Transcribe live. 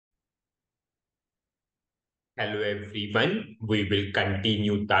Hello everyone, we will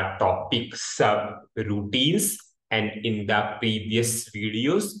continue the topic subroutines, and in the previous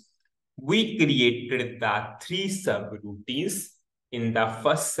videos we created the three subroutines. In the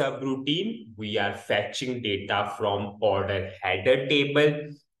first subroutine we are fetching data from order header table.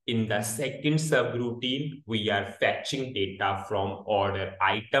 In the second subroutine we are fetching data from order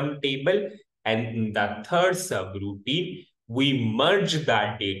item table, and in the third subroutine we merge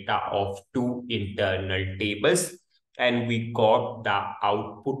the data of two internal tables and we got the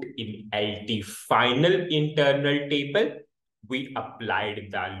output in LT final internal table. We applied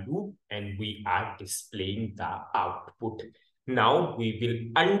the loop and we are displaying the output. Now we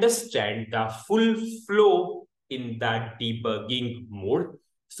will understand the full flow in the debugging mode.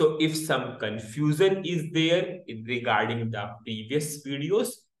 So if some confusion is there regarding the previous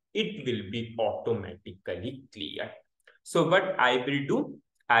videos, it will be automatically clear. So what I will do,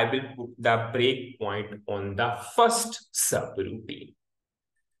 I will put the breakpoint on the first subroutine.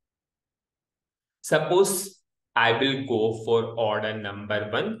 Suppose I will go for order number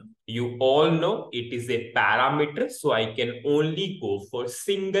 1. You all know it is a parameter, so I can only go for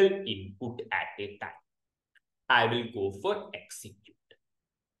single input at a time. I will go for execute.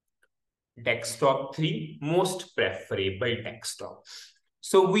 Desktop 3, most preferable desktop.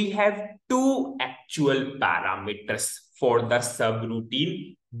 So we have two actual parameters for the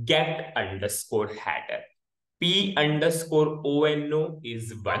subroutine get underscore header. P underscore ONO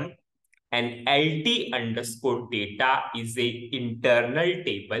is 1 and LT underscore data is a internal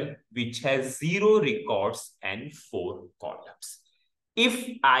table which has 0 records and 4 columns.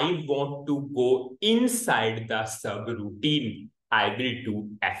 If I want to go inside the subroutine, I will do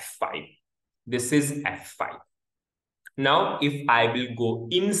F5. This is F5. Now, if I will go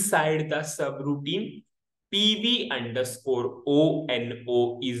inside the subroutine, PV underscore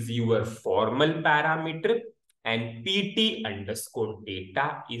ONO is your formal parameter and PT underscore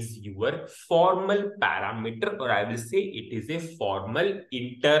data is your formal parameter, or I will say it is a formal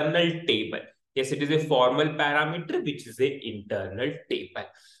internal table. Yes, it is a formal parameter which is a internal table.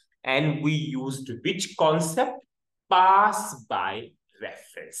 And we used which concept? Pass by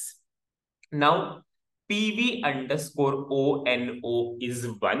reference. Now, PV underscore ONO is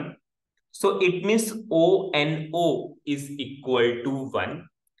 1. So it means ONO is equal to 1.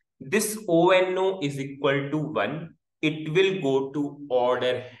 This ONO is equal to 1. It will go to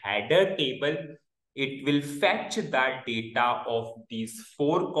order header table. It will fetch the data of these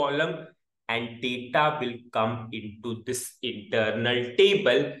 4 columns and data will come into this internal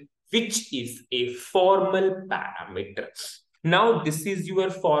table, which is a formal parameter. Now, this is your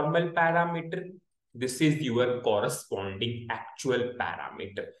formal parameter. This is your corresponding actual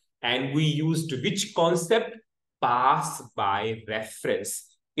parameter. And we used which concept? Pass by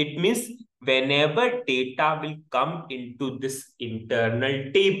reference. It means whenever data will come into this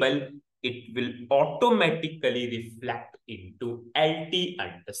internal table, it will automatically reflect into LT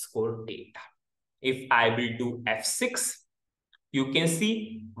underscore data. If I will do F6, you can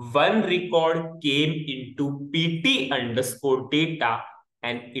see one record came into PT underscore data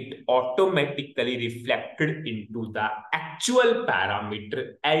and it automatically reflected into the actual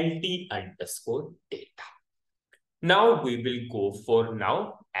parameter LT underscore data. Now we will go for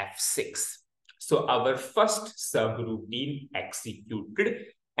now F6. So our first subroutine executed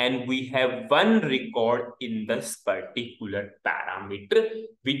and we have one record in this particular parameter,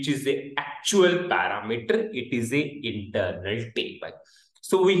 which is an actual parameter. It is an internal table.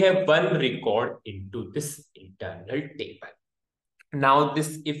 So we have one record into this internal table. Now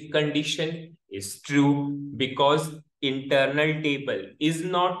this if condition is true because internal table is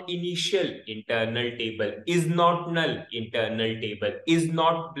not initial, internal table is not null, internal table is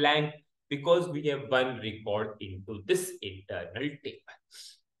not blank because we have one record into this internal table.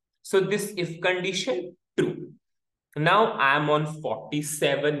 So this if condition true. Now I am on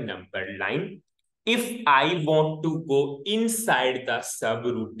 47 number line. If I want to go inside the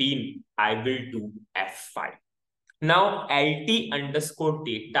subroutine, I will do F5. Now LT underscore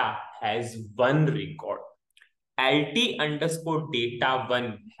data has one record. LT underscore data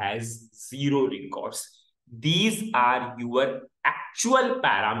 1 has 0 records. These are your actual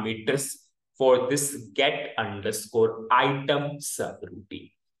parameters for this get underscore item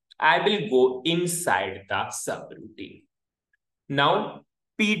subroutine. I will go inside the subroutine. Now,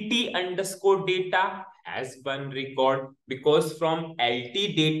 PT underscore data has one record because from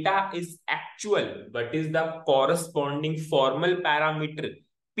LT data is actual, but is the corresponding formal parameter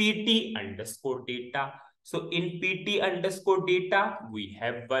PT underscore data. So in PT underscore data, we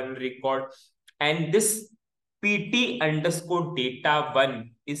have one record and this PT underscore data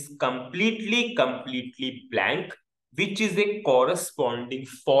 1 is completely blank, which is a corresponding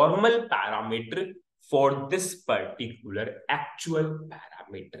formal parameter for this particular actual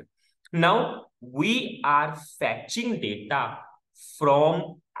parameter. Now, we are fetching data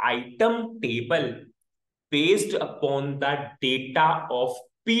from item table based upon the data of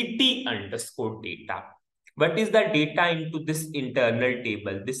PT underscore data. What is the data into this internal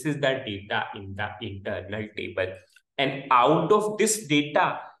table? This is the data in the internal table. And out of this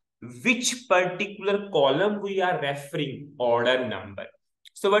data, which particular column we are referring? Order number.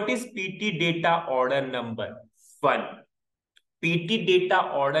 So what is PT data order number? 1. PT data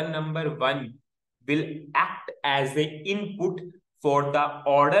order number 1 will act as an input for the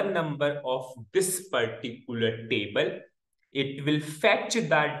order number of this particular table. It will fetch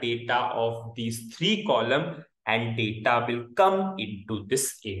the data of these 3 columns and data will come into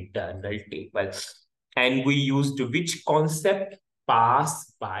this internal table. And we used which concept?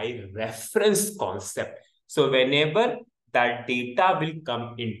 Pass by reference concept. So whenever that data will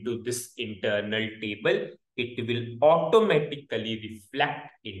come into this internal table, it will automatically reflect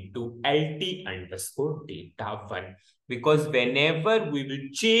into LT underscore data 1. Because whenever we will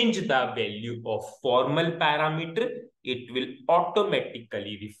change the value of formal parameter, it will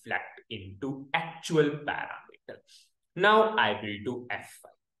automatically reflect into actual parameter. Now I will do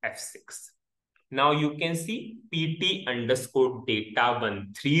F5, F6. Now you can see PT underscore data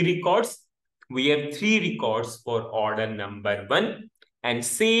 1, 3 records. We have 3 records for order number 1. And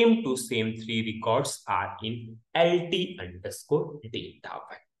same 3 records are in LT underscore data 1.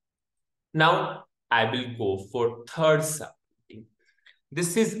 Now I will go for third subroutine.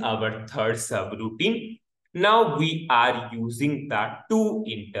 This is our third subroutine. Now we are using the 2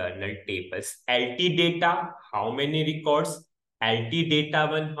 internal tables. LT data, how many records? LT data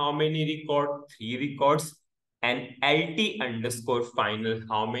 1, how many records? 3 records. And LT underscore final,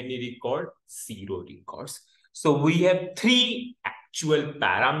 how many records? 0 records. So we have 3 actual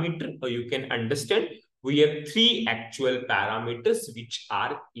parameters, or you can understand, we have 3 actual parameters which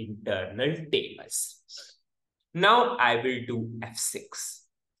are internal tables. Now I will do F6.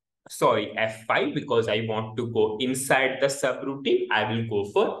 Sorry, F5, because I want to go inside the subroutine. I will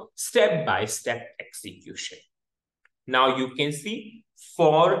go for step-by-step execution. Now you can see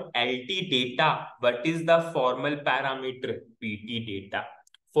for LT data, what is the formal parameter? PT data.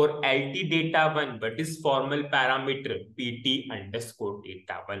 For LT data 1, what is formal parameter? PT underscore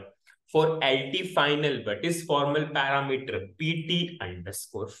data 1. For LT final, what is formal parameter? PT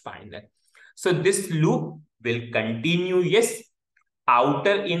underscore final. So this loop will continue. Yes.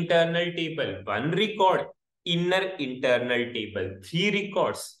 Outer internal table, 1 record. Inner internal table, 3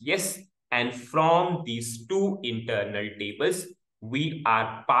 records. Yes. And from these 2 internal tables, we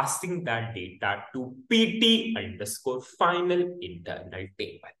are passing that data to PT underscore final internal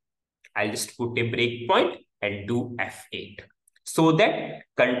table. I'll just put a breakpoint and do F8. So that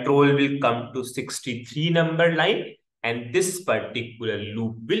control will come to 63 number line and this particular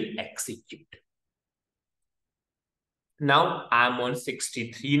loop will execute. Now I'm on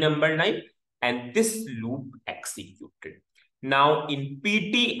 63 number line and this loop executed. Now in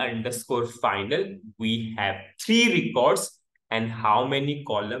PT underscore final, we have 3 records and how many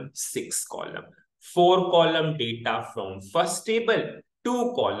columns? 6 columns. 4 column data from first table,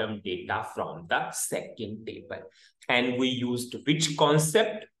 2 column data from the second table. And we used which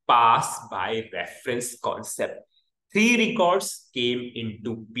concept? Pass by reference concept. 3 records came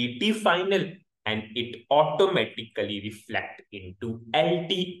into PT final and it automatically reflect into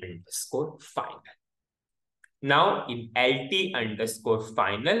LT underscore final. Now in LT underscore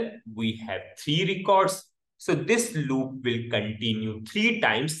final, we have 3 records. So this loop will continue 3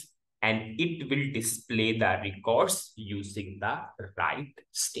 times and it will display the records using the right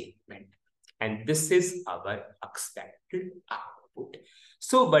statement. And this is our expected output.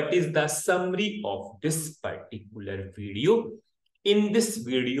 So what is the summary of this particular video? In this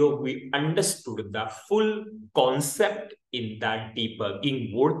video, we understood the full concept in the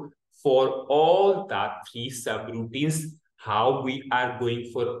debugging mode for all the 3 subroutines, how we are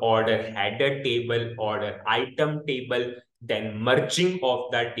going for order header table, order item table, then merging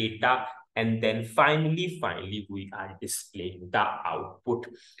of the data, and then finally we are displaying the output.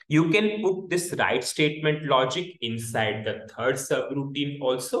 You can put this right statement logic inside the third subroutine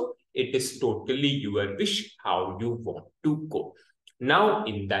also. It is totally your wish how you want to go. Now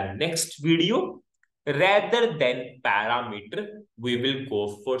in the next video, rather than parameter, we will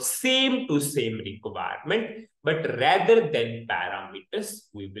go for same requirement, but rather than parameters,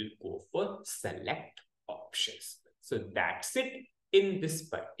 we will go for select options. So that's it in this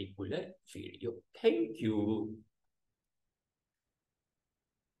particular video. Thank you.